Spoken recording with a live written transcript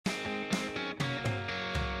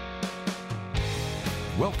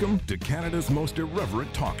Welcome to Canada's most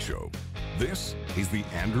irreverent talk show. This is The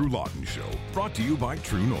Andrew Lawton Show, brought to you by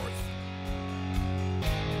True North.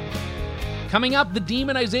 Coming up, the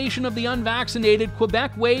demonization of the unvaccinated,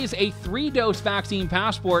 Quebec weighs a 3-dose vaccine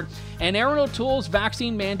passport, and Erin O'Toole's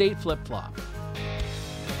vaccine mandate flip-flop.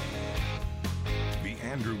 The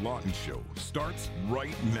Andrew Lawton Show starts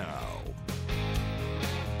right now.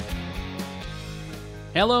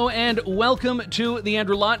 Hello and welcome to the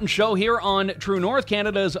Andrew Lawton Show here on True North,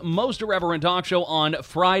 Canada's most irreverent talk show on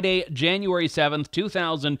Friday, January 7th,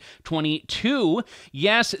 2022.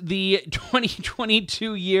 Yes, the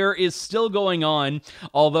 2022 year is still going on,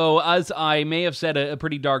 although as I may have said a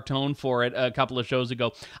pretty dark tone for it a couple of shows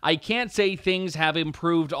ago, I can't say things have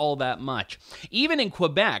improved all that much. Even in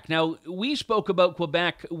Quebec, now we spoke about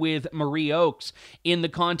Quebec with Marie Oakes in the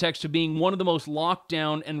context of being one of the most locked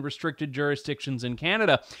down and restricted jurisdictions in Canada.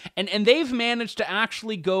 And they've managed to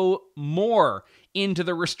actually go more into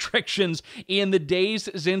the restrictions in the days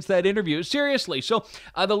since that interview. Seriously. So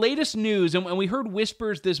the latest news, and we heard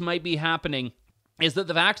whispers this might be happening, is that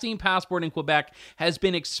the vaccine passport in Quebec has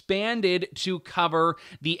been expanded to cover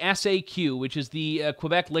the SAQ, which is the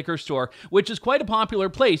Quebec liquor store, which is quite a popular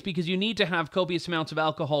place because you need to have copious amounts of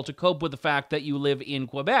alcohol to cope with the fact that you live in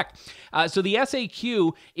Quebec. So the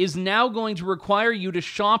SAQ is now going to require you to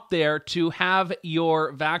shop there to have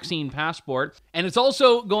your vaccine passport, and it's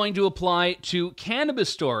also going to apply to cannabis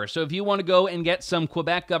stores. So if you want to go and get some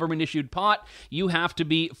Quebec government-issued pot, you have to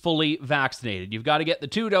be fully vaccinated. You've got to get the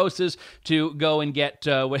 2 doses to go and get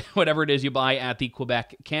whatever it is you buy at the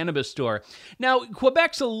Quebec cannabis store. Now,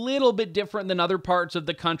 Quebec's a little bit different than other parts of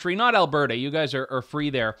the country. Not Alberta. You guys are free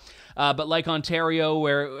there. But like Ontario,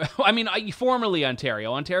 where, formerly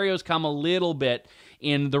Ontario. Ontario's come a little bit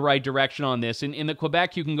in the right direction on this. In the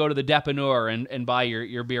Quebec, you can go to the dépanneur and buy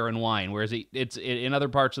your beer and wine, whereas it's in other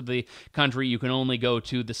parts of the country, you can only go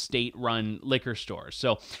to the state-run liquor stores.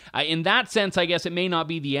 So in that sense, I guess it may not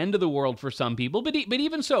be the end of the world for some people, but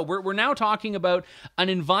even so, we're now talking about an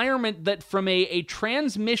environment that from a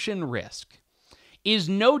transmission risk is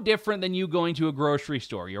no different than you going to a grocery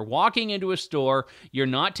store. You're walking into a store, you're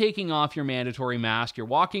not taking off your mandatory mask, you're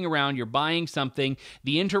walking around, you're buying something,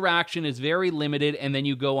 the interaction is very limited, and then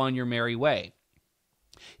you go on your merry way.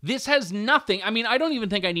 This has nothing, I don't even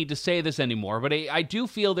think I need to say this anymore, but I do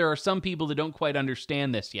feel there are some people that don't quite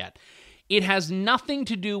understand this yet. It has nothing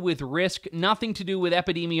to do with risk, nothing to do with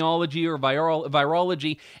epidemiology or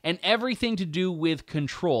virology, and everything to do with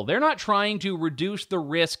control. They're not trying to reduce the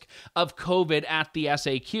risk of COVID at the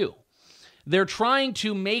SAQ. They're trying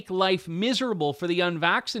to make life miserable for the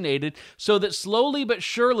unvaccinated so that slowly but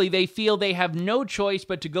surely they feel they have no choice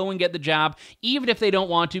but to go and get the jab, even if they don't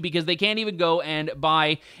want to, because they can't even go and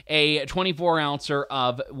buy a 24-ouncer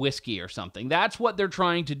of whiskey or something. That's what they're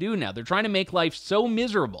trying to do now. They're trying to make life so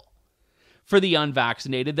miserable for the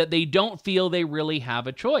unvaccinated that they don't feel they really have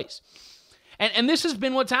a choice. And this has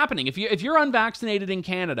been what's happening. If you're unvaccinated in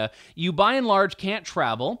Canada, you by and large can't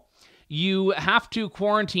travel. You have to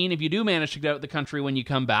quarantine if you do manage to get out of the country when you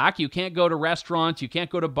come back. You can't go to restaurants. You can't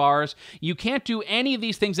go to bars. You can't do any of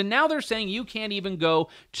these things. And now they're saying you can't even go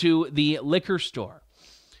to the liquor store.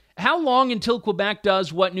 How long until Quebec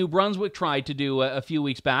does what New Brunswick tried to do a few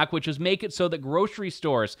weeks back, which is make it so that grocery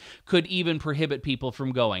stores could even prohibit people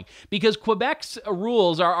from going? Because Quebec's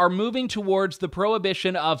rules are moving towards the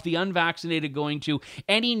prohibition of the unvaccinated going to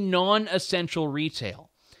any non-essential retail.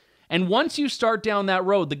 And once you start down that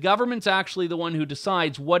road, the government's actually the one who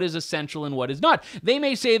decides what is essential and what is not. They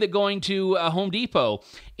may say that going to Home Depot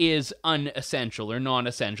is unessential or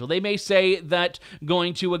non-essential. They may say that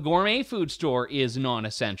going to a gourmet food store is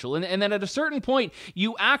non-essential. And then at a certain point,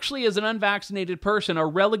 you actually, as an unvaccinated person, are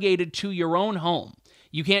relegated to your own home.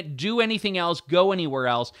 You can't do anything else, go anywhere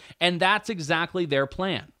else, and that's exactly their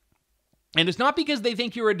plan. And it's not because they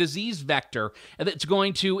think you're a disease vector that's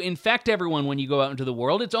going to infect everyone when you go out into the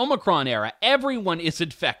world. It's Omicron era. Everyone is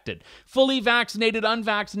infected. Fully vaccinated,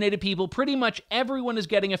 unvaccinated people, pretty much everyone is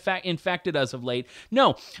getting infected as of late.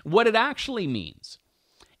 No, what it actually means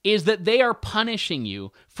is that they are punishing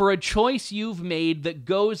you for a choice you've made that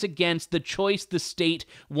goes against the choice the state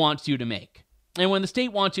wants you to make. And when the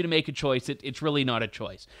state wants you to make a choice, it's really not a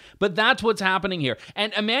choice. But that's what's happening here.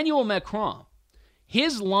 And Emmanuel Macron,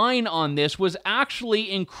 his line on this was actually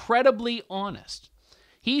incredibly honest.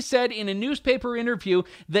 He said in a newspaper interview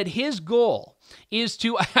that his goal is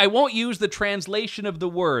to, I won't use the translation of the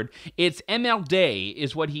word, it's emmerder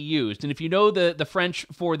is what he used. And if you know the French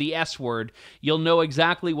for the S word, you'll know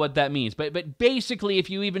exactly what that means. But basically, if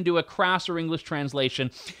you even do a crasser English translation,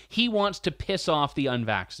 he wants to piss off the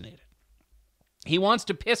unvaccinated. He wants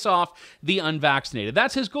to piss off the unvaccinated.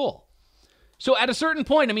 That's his goal. So at a certain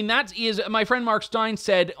point, I mean, that is, my friend Mark Stein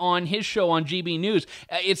said on his show on GB News,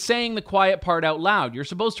 it's saying the quiet part out loud. You're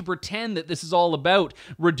supposed to pretend that this is all about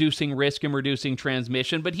reducing risk and reducing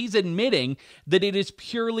transmission, but he's admitting that it is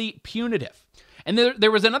purely punitive. And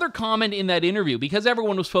there was another comment in that interview, because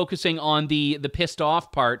everyone was focusing on the pissed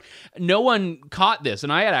off part. No one caught this,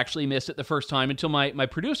 and I had actually missed it the first time until my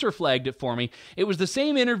producer flagged it for me. It was the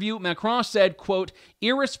same interview. Macron said, quote,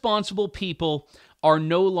 "Irresponsible people are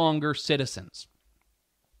no longer citizens."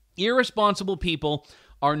 Irresponsible people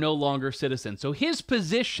are no longer citizens. So his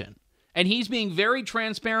position, and he's being very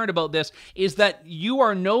transparent about this, is that you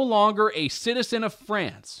are no longer a citizen of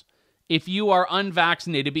France if you are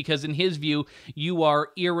unvaccinated, because in his view, you are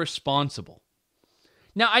irresponsible.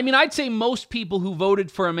 Now, I mean, I'd say most people who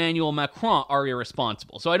voted for Emmanuel Macron are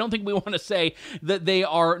irresponsible. So I don't think we want to say that they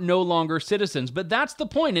are no longer citizens. But that's the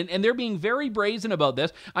point, and they're being very brazen about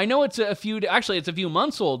this. I know it's a few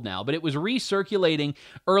months old now, but it was recirculating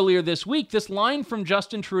earlier this week, this line from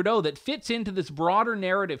Justin Trudeau that fits into this broader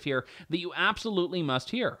narrative here that you absolutely must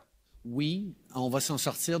hear. Oui, on va s'en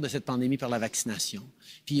sortir de cette pandémie par la vaccination.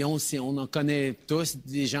 Puis on en connaît tous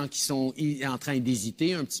des gens qui sont en train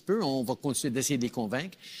d'hésiter un petit peu. On va continuer d'essayer de les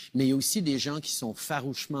convaincre. Mais il y a aussi des gens qui sont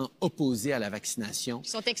farouchement opposés à la vaccination. Qui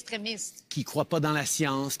sont extrémistes. Qui ne croient pas dans la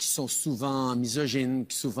science, qui sont souvent misogynes,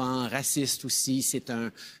 souvent racistes aussi. C'est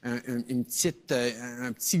un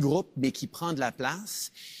petit groupe, mais qui prend de la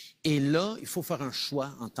place. Et là, il faut faire un choix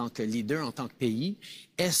en tant que leader, en tant que pays.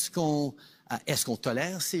 Est-ce qu'on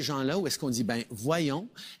tolère ces gens-là ou est-ce qu'on dit, ben voyons,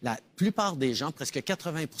 la plupart des gens, presque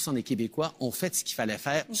 80% des Québécois ont fait ce qu'il fallait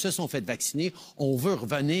faire, se sont fait vacciner, on veut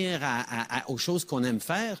revenir aux choses qu'on aime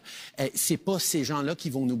faire. C'est pas ces gens-là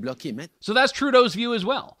qui vont nous bloquer maintenant. So that's Trudeau's view as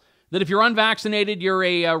well. That if you're unvaccinated, you're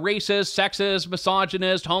a racist, sexist,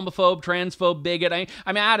 misogynist, homophobe, transphobe, bigot.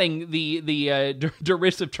 I'm adding the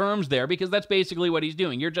derisive terms there because that's basically what he's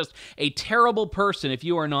doing. You're just a terrible person if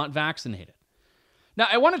you are not vaccinated. Now,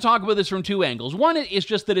 I want to talk about this from two angles. One is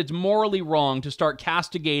just that it's morally wrong to start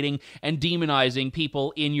castigating and demonizing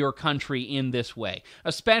people in your country in this way,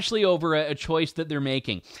 especially over a choice that they're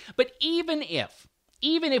making. But even if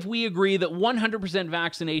we agree that 100%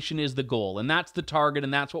 vaccination is the goal, and that's the target,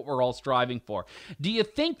 and that's what we're all striving for, do you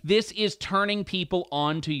think this is turning people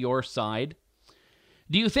onto your side?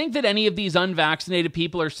 Do you think that any of these unvaccinated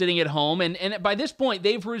people are sitting at home and by this point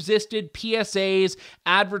they've resisted PSAs,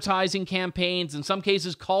 advertising campaigns, in some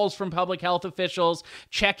cases calls from public health officials,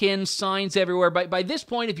 check-ins, signs everywhere. By this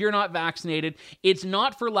point, if you're not vaccinated, it's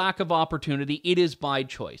not for lack of opportunity, it is by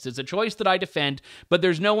choice. It's a choice that I defend, but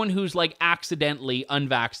there's no one who's like accidentally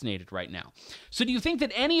unvaccinated right now. So do you think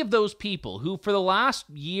that any of those people who for the last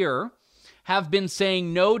year have been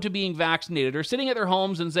saying no to being vaccinated are sitting at their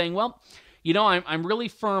homes and saying, well, you know, I'm really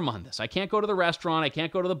firm on this. I can't go to the restaurant. I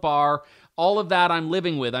can't go to the bar. All of that I'm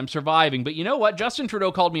living with. I'm surviving. But you know what? Justin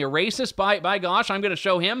Trudeau called me a racist. By gosh, I'm going to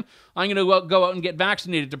show him. I'm going to go out and get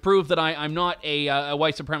vaccinated to prove that I'm not a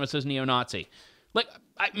white supremacist neo-Nazi. Like,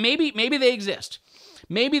 maybe they exist.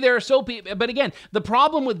 Maybe there are but again, the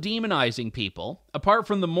problem with demonizing people, apart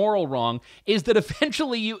from the moral wrong, is that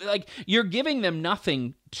eventually you're giving them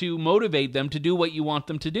nothing to motivate them to do what you want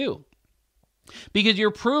them to do. Because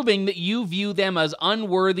you're proving that you view them as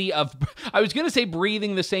unworthy of, I was going to say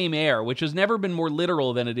breathing the same air, which has never been more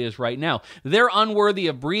literal than it is right now. They're unworthy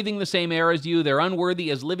of breathing the same air as you. They're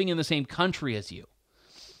unworthy as living in the same country as you.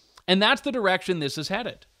 And that's the direction this is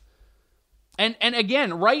headed. And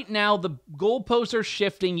again, right now, the goalposts are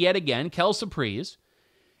shifting yet again, quelle surprise.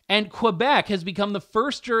 And Quebec has become the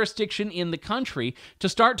first jurisdiction in the country to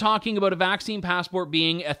start talking about a vaccine passport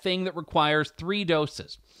being a thing that requires 3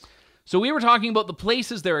 doses. So we were talking about the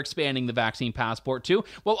places they're expanding the vaccine passport to.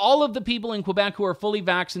 Well, all of the people in Quebec who are fully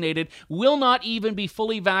vaccinated will not even be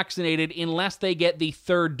fully vaccinated unless they get the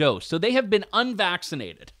 3rd dose. So they have been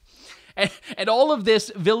unvaccinated. And all of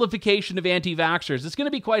this vilification of anti-vaxxers, it's going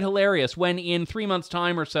to be quite hilarious when in 3 months'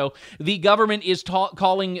 time or so, the government is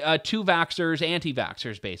calling 2-vaxxers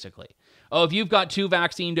anti-vaxxers, basically. Oh, if you've got 2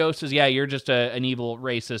 vaccine doses, yeah, you're just an evil,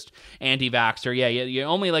 racist anti-vaxxer. Yeah, you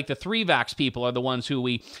only like the 3-vax people are the ones who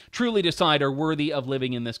we truly decide are worthy of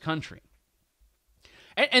living in this country.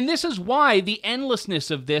 And this is why the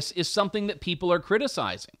endlessness of this is something that people are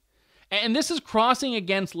criticizing. And this is crossing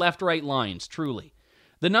against left-right lines, truly.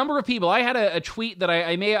 The number of people, I had a tweet that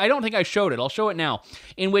I don't think I showed it, I'll show it now,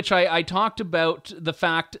 in which I talked about the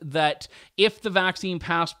fact that if the vaccine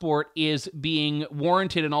passport is being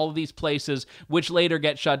warranted in all of these places, which later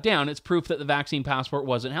get shut down, it's proof that the vaccine passport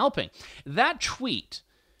wasn't helping. That tweet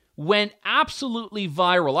went absolutely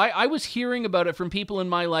viral. I was hearing about it from people in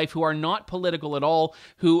my life who are not political at all,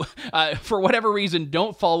 who, for whatever reason,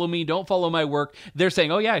 don't follow me, don't follow my work. They're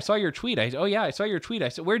saying, oh yeah, I saw your tweet. I saw your tweet. I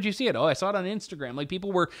said, where'd you see it? Oh, I saw it on Instagram. Like,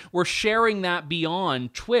 people were sharing that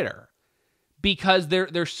beyond Twitter because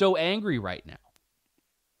they're so angry right now.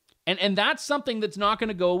 And that's something that's not going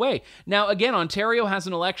to go away. Now, again, Ontario has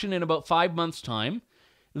an election in about 5 months' time.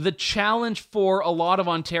 The challenge for a lot of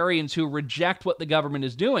Ontarians who reject what the government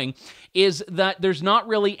is doing is that there's not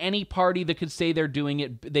really any party that could say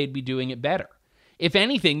they'd be doing it better. If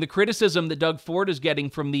anything, the criticism that Doug Ford is getting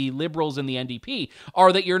from the Liberals and the NDP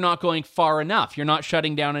are that you're not going far enough, you're not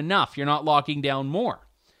shutting down enough, you're not locking down more.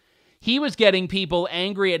 He was getting people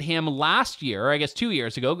angry at him last year, I guess 2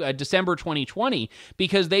 years ago, December 2020,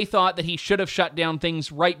 because they thought that he should have shut down things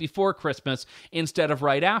right before Christmas instead of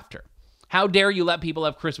right after. How dare you let people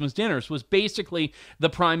have Christmas dinners was basically the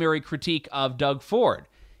primary critique of Doug Ford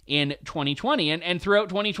in 2020. And throughout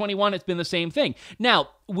 2021, it's been the same thing.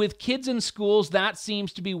 Now, with kids in schools, that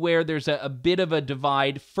seems to be where there's a bit of a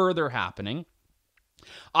divide further happening.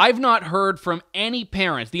 I've not heard from any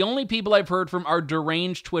parents. The only people I've heard from are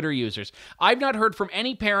deranged Twitter users. I've not heard from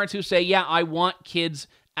any parents who say, yeah, I want kids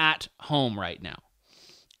at home right now.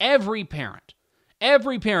 Every parent,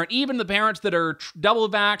 even the parents that are double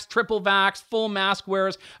vax, triple vax, full mask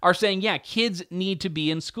wearers, are saying, yeah, kids need to be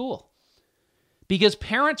in school. Because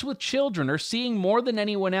parents with children are seeing more than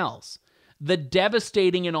anyone else the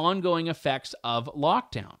devastating and ongoing effects of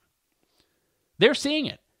lockdown. They're seeing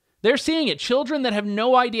it. They're seeing it. Children that have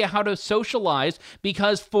no idea how to socialize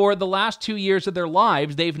because for the last 2 years of their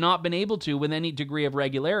lives, they've not been able to with any degree of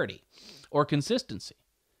regularity or consistency.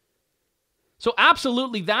 So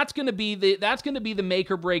absolutely, that's going to be the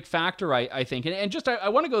make or break factor, I think. And just I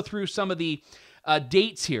want to go through some of the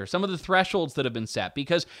dates here, some of the thresholds that have been set,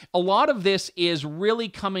 because a lot of this is really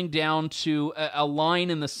coming down to a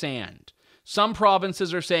line in the sand. Some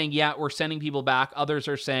provinces are saying, yeah, we're sending people back. Others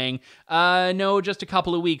are saying, no, just a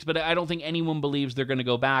couple of weeks. But I don't think anyone believes they're going to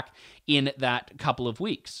go back in that couple of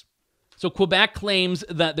weeks. So Quebec claims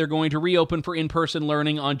that they're going to reopen for in-person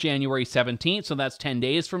learning on January 17th, so that's 10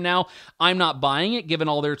 days from now. I'm not buying it, given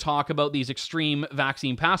all their talk about these extreme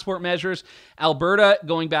vaccine passport measures. Alberta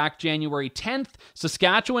going back January 10th.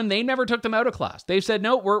 Saskatchewan, they never took them out of class. They've said,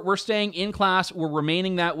 no, we're staying in class. We're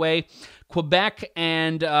remaining that way. Quebec,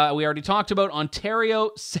 and we already talked about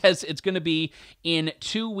Ontario, says it's going to be in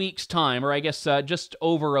 2 weeks' time, or I guess just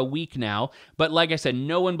over a week now. But like I said,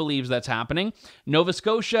 no one believes that's happening. Nova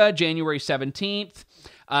Scotia, January 17th.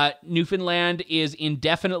 Newfoundland is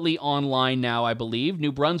indefinitely online now, I believe.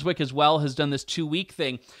 New Brunswick as well has done this 2-week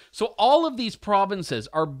thing. So all of these provinces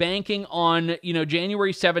are banking on,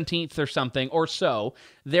 January 17th or something, or so,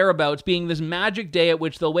 thereabouts, being this magic day at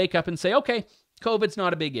which they'll wake up and say, okay, COVID's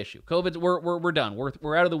not a big issue. COVID's, we're done.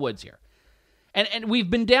 We're out of the woods here. And we've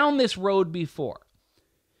been down this road before.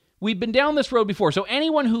 So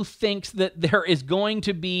anyone who thinks that there is going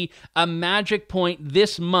to be a magic point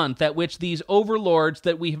this month at which these overlords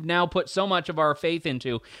that we have now put so much of our faith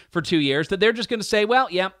into for 2 years, that they're just going to say, well,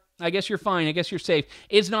 yeah, I guess you're fine. I guess you're safe.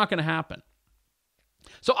 It's not going to happen.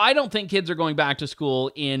 So I don't think kids are going back to school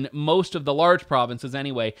in most of the large provinces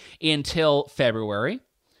anyway until February.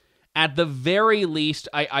 At the very least,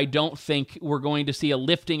 I don't think we're going to see a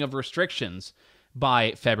lifting of restrictions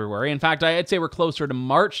by February. In fact, I'd say we're closer to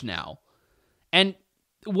March now. And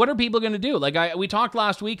what are people going to do? We talked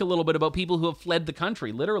last week a little bit about people who have fled the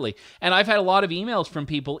country, literally. And I've had a lot of emails from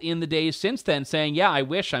people in the days since then saying, yeah, I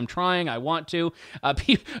wish, I'm trying, I want to. A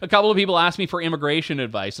couple of people asked me for immigration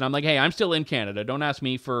advice. And I'm like, hey, I'm still in Canada. Don't ask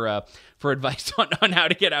me for advice on how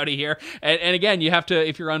to get out of here. And again, you have to,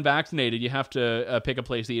 if you're unvaccinated, you have to pick a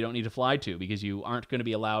place that you don't need to fly to because you aren't going to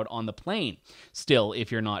be allowed on the plane still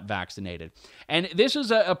if you're not vaccinated. And this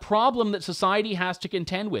is a problem that society has to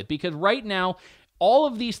contend with because right now, all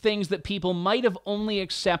of these things that people might have only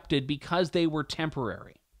accepted because they were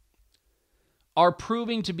temporary are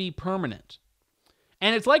proving to be permanent.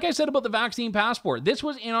 And it's like I said about the vaccine passport. This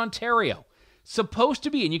was in Ontario. Supposed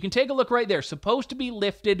to be, and you can take a look right there, supposed to be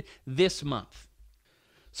lifted this month.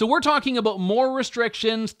 So we're talking about more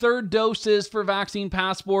restrictions, third doses for vaccine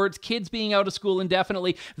passports, kids being out of school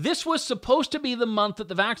indefinitely. This was supposed to be the month that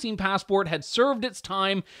the vaccine passport had served its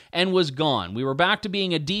time and was gone. We were back to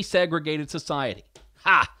being a desegregated society.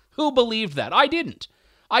 Ha! Who believed that? I didn't.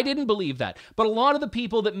 I didn't believe that. But a lot of the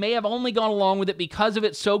people that may have only gone along with it because of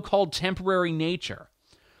its so-called temporary nature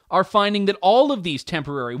are finding that all of these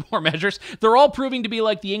temporary war measures, they're all proving to be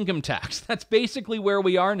like the income tax. That's basically where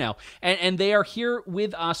we are now. And they are here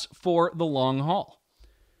with us for the long haul.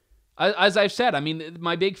 As I've said, I mean,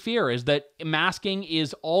 my big fear is that masking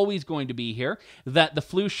is always going to be here, that the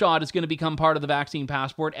flu shot is going to become part of the vaccine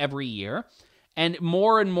passport every year, and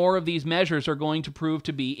more of these measures are going to prove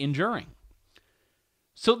to be enduring.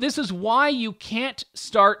 So this is why you can't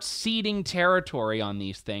start ceding territory on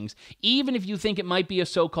these things, even if you think it might be a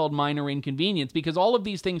so-called minor inconvenience, because all of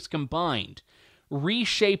these things combined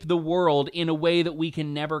reshape the world in a way that we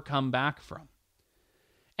can never come back from.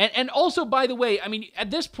 And also, by the way, I mean, at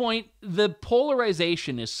this point, the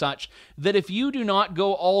polarization is such that if you do not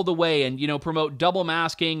go all the way and, promote double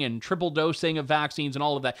masking and triple dosing of vaccines and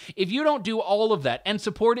all of that, if you don't do all of that and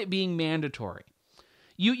support it being mandatory,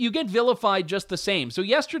 you get vilified just the same. So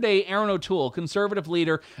yesterday, Aaron O'Toole, Conservative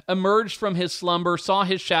leader, emerged from his slumber, saw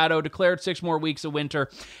his shadow, declared 6 more weeks of winter,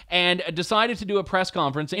 and decided to do a press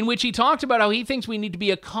conference in which he talked about how he thinks we need to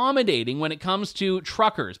be accommodating when it comes to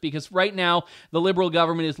truckers, because right now the Liberal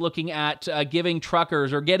government is looking at giving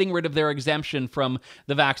truckers or getting rid of their exemption from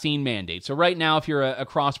the vaccine mandate. So right now, if you're a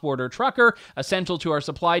cross-border trucker, essential to our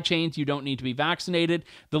supply chains, you don't need to be vaccinated.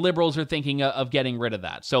 The Liberals are thinking of getting rid of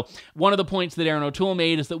that. So one of the points that Aaron O'Toole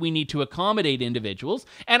made is that we need to accommodate individuals,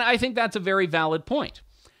 and I think that's a very valid point.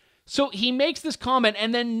 So he makes this comment,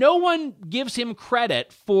 and then no one gives him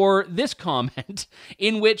credit for this comment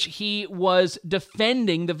in which he was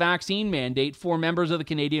defending the vaccine mandate for members of the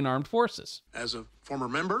Canadian Armed Forces. As a former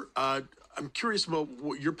member, I'm curious about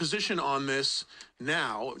your position on this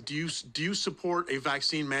now. Do you support a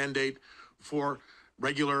vaccine mandate for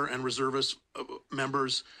regular and reservist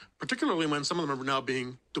members, particularly when some of them are now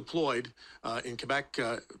being deployed in Quebec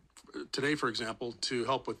today, for example, to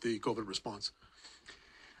help with the COVID response?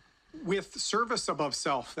 With service above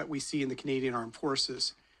self that we see in the Canadian Armed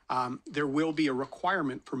Forces, there will be a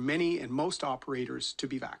requirement for many and most operators to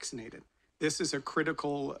be vaccinated. This is a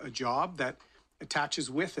critical job that attaches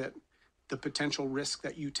with it the potential risk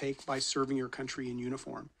that you take by serving your country in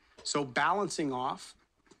uniform. So balancing off,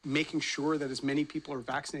 making sure that as many people are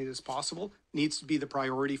vaccinated as possible needs to be the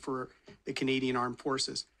priority for the Canadian Armed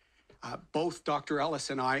Forces. Both Dr. Ellis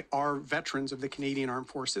and I are veterans of the Canadian Armed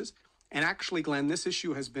Forces. And actually, Glenn, this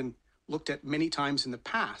issue has been looked at many times in the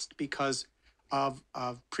past because of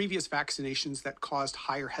previous vaccinations that caused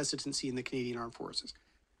higher hesitancy in the Canadian Armed Forces.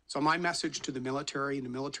 So my message to the military and the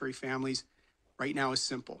military families right now is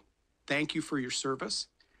simple. Thank you for your service.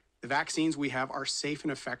 The vaccines we have are safe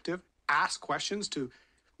and effective. Ask questions to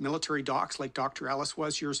military docs like Dr. Ellis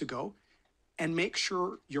was years ago, and make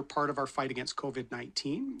sure you're part of our fight against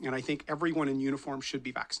COVID-19. And I think everyone in uniform should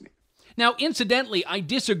be vaccinated. Now, incidentally, I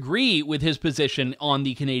disagree with his position on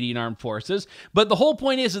the Canadian Armed Forces, but the whole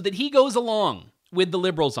point is that he goes along with the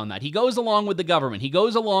Liberals on that. He goes along with the government. He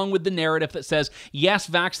goes along with the narrative that says, yes,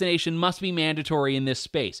 vaccination must be mandatory in this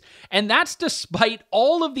space. And that's despite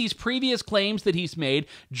all of these previous claims that he's made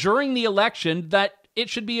during the election that it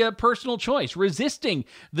should be a personal choice, resisting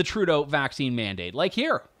the Trudeau vaccine mandate, like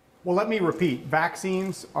here. Well, let me repeat.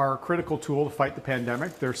 Vaccines are a critical tool to fight the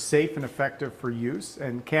pandemic. They're safe and effective for use,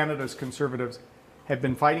 and Canada's Conservatives have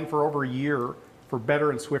been fighting for over a year for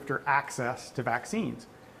better and swifter access to vaccines.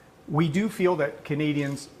 We do feel that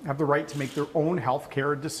Canadians have the right to make their own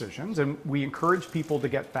healthcare decisions, and we encourage people to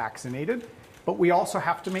get vaccinated, but we also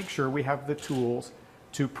have to make sure we have the tools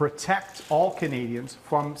to protect all Canadians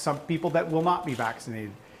from some people that will not be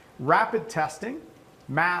vaccinated. Rapid testing,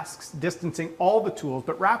 masks, distancing, all the tools,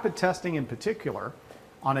 but rapid testing in particular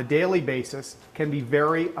on a daily basis can be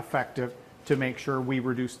very effective to make sure we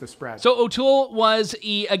reduce the spread. So O'Toole was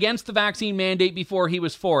against the vaccine mandate before he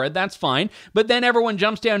was for it. That's fine. But then everyone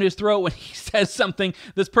jumps down his throat when he says something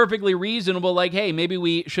that's perfectly reasonable, like, hey, maybe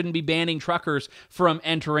we shouldn't be banning truckers from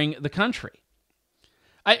entering the country.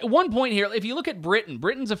 At one point here, if you look at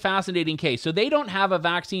Britain's a fascinating case. So they don't have a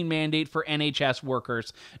vaccine mandate for NHS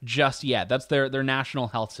workers just yet. That's their national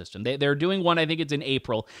health system. They're doing one, I think it's in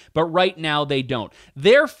April, but right now they don't.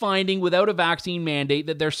 They're finding without a vaccine mandate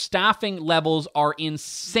that their staffing levels are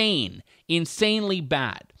insanely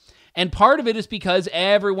bad. And part of it is because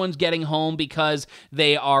everyone's getting home because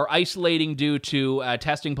they are isolating due to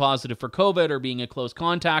testing positive for COVID or being a close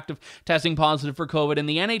contact of testing positive for COVID. And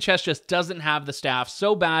the NHS just doesn't have the staff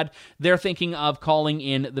so bad, they're thinking of calling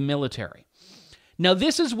in the military. Now,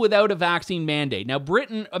 this is without a vaccine mandate. Now,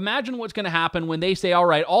 Britain, imagine what's going to happen when they say, all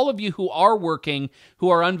right, all of you who are working, who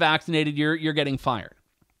are unvaccinated, you're getting fired.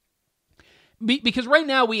 Because right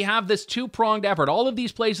now we have this two-pronged effort. All of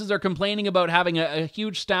these places are complaining about having a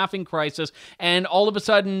huge staffing crisis, and all of a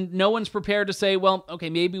sudden no one's prepared to say, well,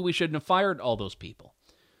 okay, maybe we shouldn't have fired all those people.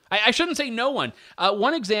 I shouldn't say no one.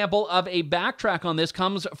 One example of a backtrack on this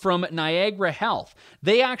comes from Niagara Health.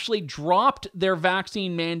 They actually dropped their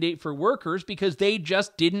vaccine mandate for workers because they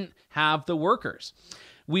just didn't have the workers.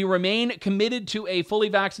 We remain committed to a fully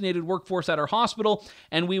vaccinated workforce at our hospital,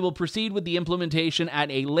 and we will proceed with the implementation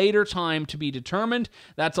at a later time to be determined.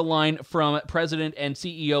 That's a line from President and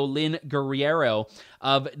CEO Lynn Guerriero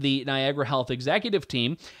of the Niagara Health executive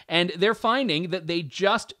team, and they're finding that they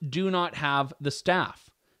just do not have the staff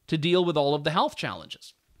to deal with all of the health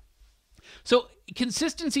challenges. So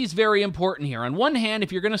consistency is very important here. On one hand,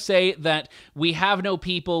 if you're going to say that we have no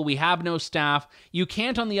people, we have no staff, you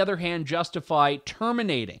can't, on the other hand, justify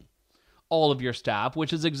terminating all of your staff,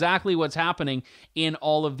 which is exactly what's happening in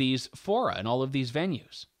all of these fora and all of these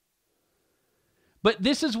venues. But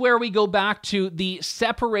this is where we go back to the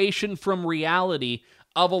separation from reality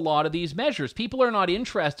of a lot of these measures. People are not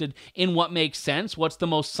interested in what makes sense, what's the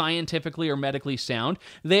most scientifically or medically sound.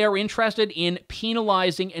 They are interested in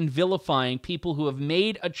penalizing and vilifying people who have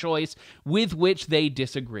made a choice with which they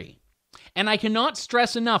disagree. And I cannot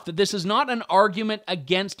stress enough that this is not an argument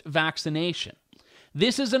against vaccination.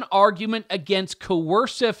 This is an argument against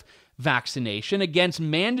coercive vaccination, against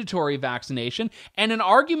mandatory vaccination, and an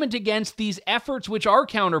argument against these efforts which are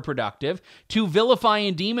counterproductive to vilify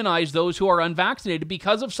and demonize those who are unvaccinated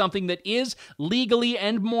because of something that is legally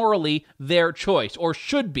and morally their choice, or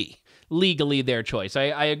should be legally their choice.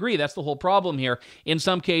 I agree, that's the whole problem here. In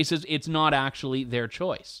some cases, it's not actually their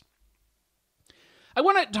choice. I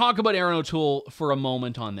want to talk about Erin O'Toole for a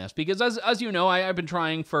moment on this, because as you know, I've been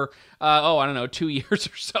trying for, 2 years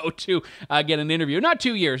or so to get an interview. Not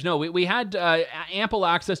 2 years, no. We had ample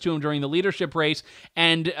access to him during the leadership race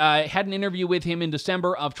and had an interview with him in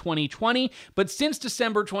December of 2020, but since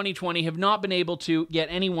December 2020 have not been able to get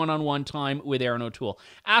any one-on-one time with Erin O'Toole.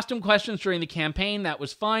 Asked him questions during the campaign, that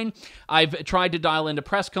was fine. I've tried to dial into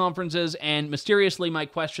press conferences, and mysteriously my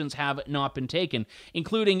questions have not been taken,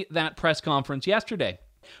 including that press conference yesterday.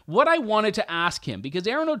 What I wanted to ask him, because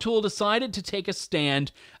Erin O'Toole decided to take a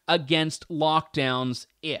stand against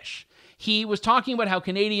lockdowns-ish. He was talking about how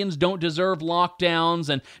Canadians don't deserve lockdowns,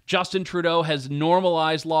 and Justin Trudeau has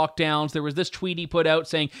normalized lockdowns. There was this tweet he put out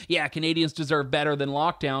saying, yeah, Canadians deserve better than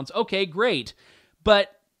lockdowns. Okay, great.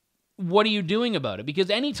 But what are you doing about it?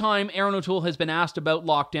 Because anytime Erin O'Toole has been asked about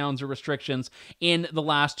lockdowns or restrictions in the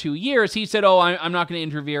last 2 years, he said, I'm not going to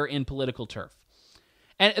interfere in political turf.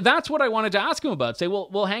 And that's what I wanted to ask him about. Say,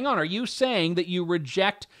 well, hang on. Are you saying that you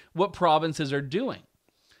reject what provinces are doing?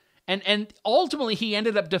 And ultimately, he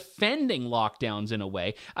ended up defending lockdowns in a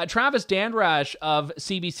way. Travis Dandrash of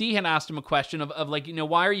CBC had asked him a question of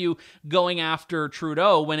why are you going after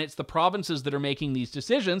Trudeau when it's the provinces that are making these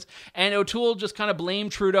decisions? And O'Toole just kind of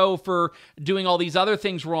blamed Trudeau for doing all these other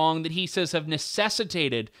things wrong that he says have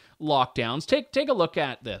necessitated lockdowns. Take a look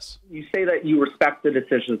at this. You say that you respect the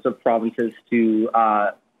decisions of provinces to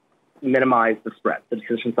minimize the spread, the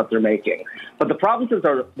decisions that they're making. But the provinces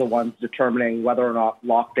are the ones determining whether or not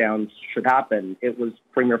lockdowns should happen. It was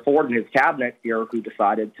Premier Ford and his cabinet here who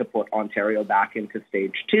decided to put Ontario back into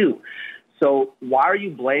stage 2. So why are you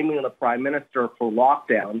blaming the Prime Minister for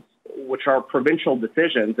lockdowns, which are provincial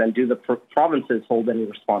decisions, and do the provinces hold any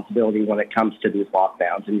responsibility when it comes to these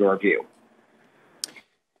lockdowns, in your view?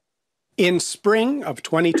 In spring of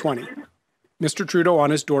 2020, Mr. Trudeau on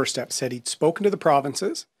his doorstep said he'd spoken to the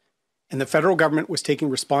provinces and the federal government was taking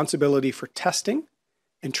responsibility for testing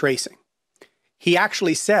and tracing. He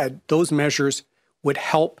actually said those measures would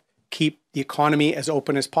help keep the economy as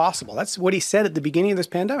open as possible. That's what he said at the beginning of this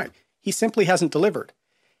pandemic. He simply hasn't delivered.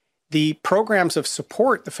 The programs of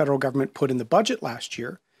support the federal government put in the budget last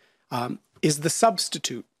year is the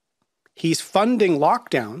substitute. He's funding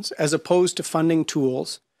lockdowns as opposed to funding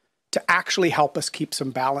tools to actually help us keep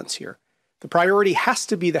some balance here. The priority has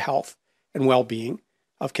to be the health and well-being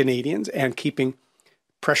of Canadians and keeping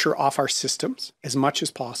pressure off our systems as much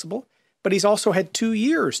as possible. But he's also had 2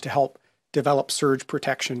 years to help develop surge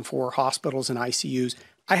protection for hospitals and ICUs.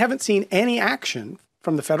 I haven't seen any action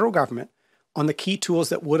from the federal government on the key tools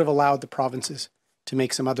that would have allowed the provinces to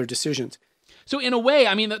make some other decisions. So in a way,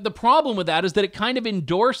 I mean, the problem with that is that it kind of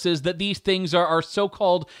endorses that these things are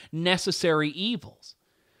so-called necessary evils,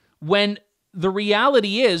 when the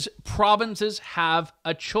reality is provinces have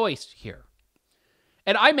a choice here.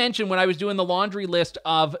 And I mentioned when I was doing the laundry list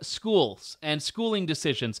of schools and schooling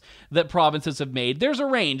decisions that provinces have made, there's a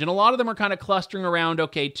range, and a lot of them are kind of clustering around,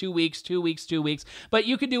 2 weeks, 2 weeks, 2 weeks. But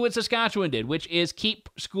you could do what Saskatchewan did, which is keep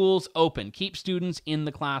schools open, keep students in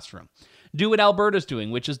the classroom. Do what Alberta's doing,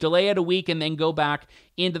 which is delay it a week and then go back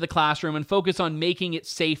into the classroom and focus on making it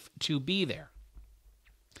safe to be there.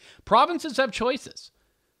 Provinces have choices.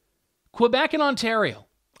 Quebec and Ontario,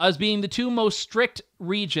 as being the two most strict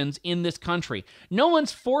regions in this country. No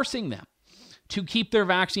one's forcing them to keep their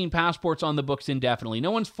vaccine passports on the books indefinitely.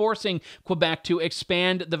 No one's forcing Quebec to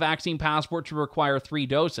expand the vaccine passport to require 3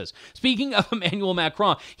 doses. Speaking of Emmanuel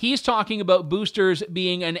Macron, he's talking about boosters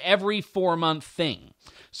being an every 4-month thing.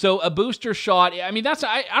 So a booster shot, I mean,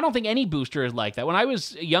 I don't think any booster is like that. When I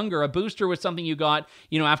was younger, a booster was something you got,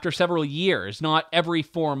 after several years, not every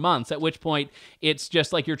 4 months, at which point it's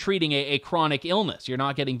just like you're treating a chronic illness. You're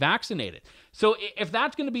not getting vaccinated. So if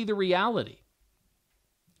that's going to be the reality,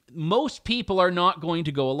 most people are not going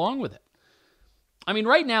to go along with it. I mean,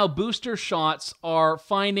 right now, booster shots are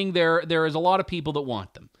finding there is a lot of people that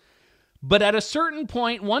want them. But at a certain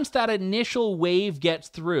point, once that initial wave gets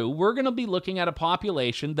through, we're going to be looking at a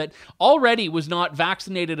population that already was not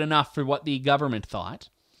vaccinated enough for what the government thought.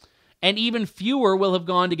 And even fewer will have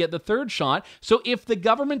gone to get the 3rd shot. So if the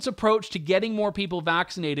government's approach to getting more people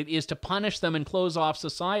vaccinated is to punish them and close off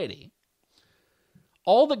society,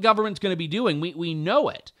 all the government's going to be doing, we know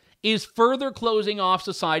it, is further closing off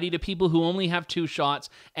society to people who only have 2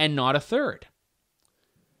 shots and not a 3rd.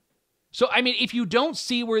 So, I mean, if you don't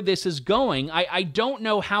see where this is going, I don't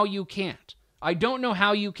know how you can't. I don't know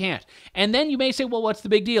how you can't. And then you may say, well, what's the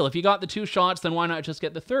big deal? If you got the 2 shots, then why not just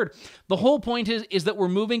get the 3rd? The whole point is that we're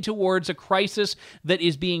moving towards a crisis that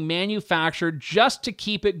is being manufactured just to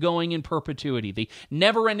keep it going in perpetuity. The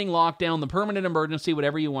never-ending lockdown, the permanent emergency,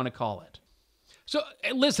 whatever you want to call it. So,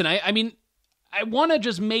 listen, I mean, I want to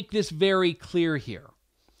just make this very clear here,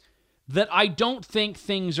 that I don't think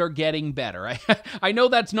things are getting better. I know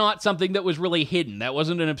that's not something that was really hidden. That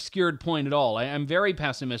wasn't an obscured point at all. I'm very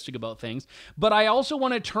pessimistic about things, but I also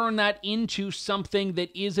want to turn that into something that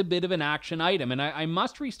is a bit of an action item. And I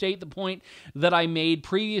must restate the point that I made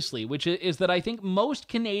previously, which is that I think most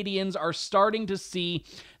Canadians are starting to see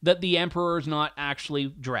that the emperor is not actually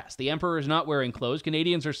dressed. The emperor is not wearing clothes.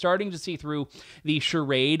 Canadians are starting to see through the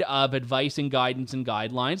charade of advice and guidance and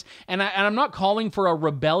guidelines. And I'm not calling for a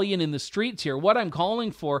rebellion in the streets here. What I'm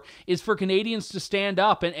calling for is for Canadians to stand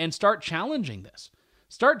up and start challenging this.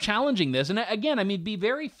 Start challenging this. And again, I mean, be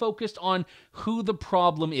very focused on who the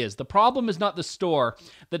problem is. The problem is not the store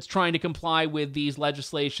that's trying to comply with these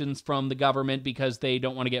legislations from the government because they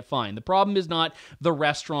don't want to get fined. The problem is not the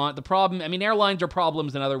restaurant. The problem, I mean, airlines are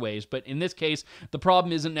problems in other ways, but in this case, the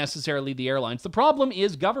problem isn't necessarily the airlines. The problem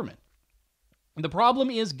is government. The problem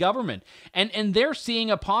is government. And they're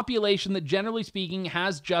seeing a population that, generally speaking,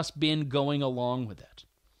 has just been going along with it.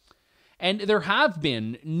 And there have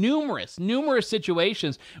been numerous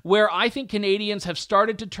situations where I think Canadians have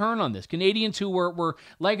started to turn on this. Canadians who were,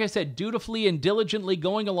 like I said, dutifully and diligently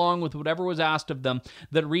going along with whatever was asked of them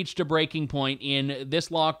that reached a breaking point in this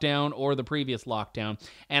lockdown or the previous lockdown.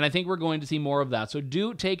 And I think we're going to see more of that. So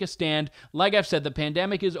do take a stand. Like I've said, the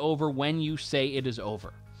pandemic is over when you say it is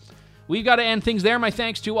over. We've got to end things there. My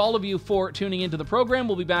thanks to all of you for tuning into the program.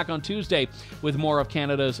 We'll be back on Tuesday with more of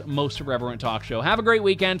Canada's most irreverent talk show. Have a great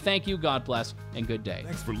weekend. Thank you, God bless, and good day.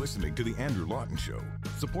 Thanks for listening to The Andrew Lawton Show.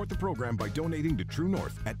 Support the program by donating to True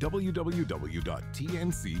North at www.tnc.news.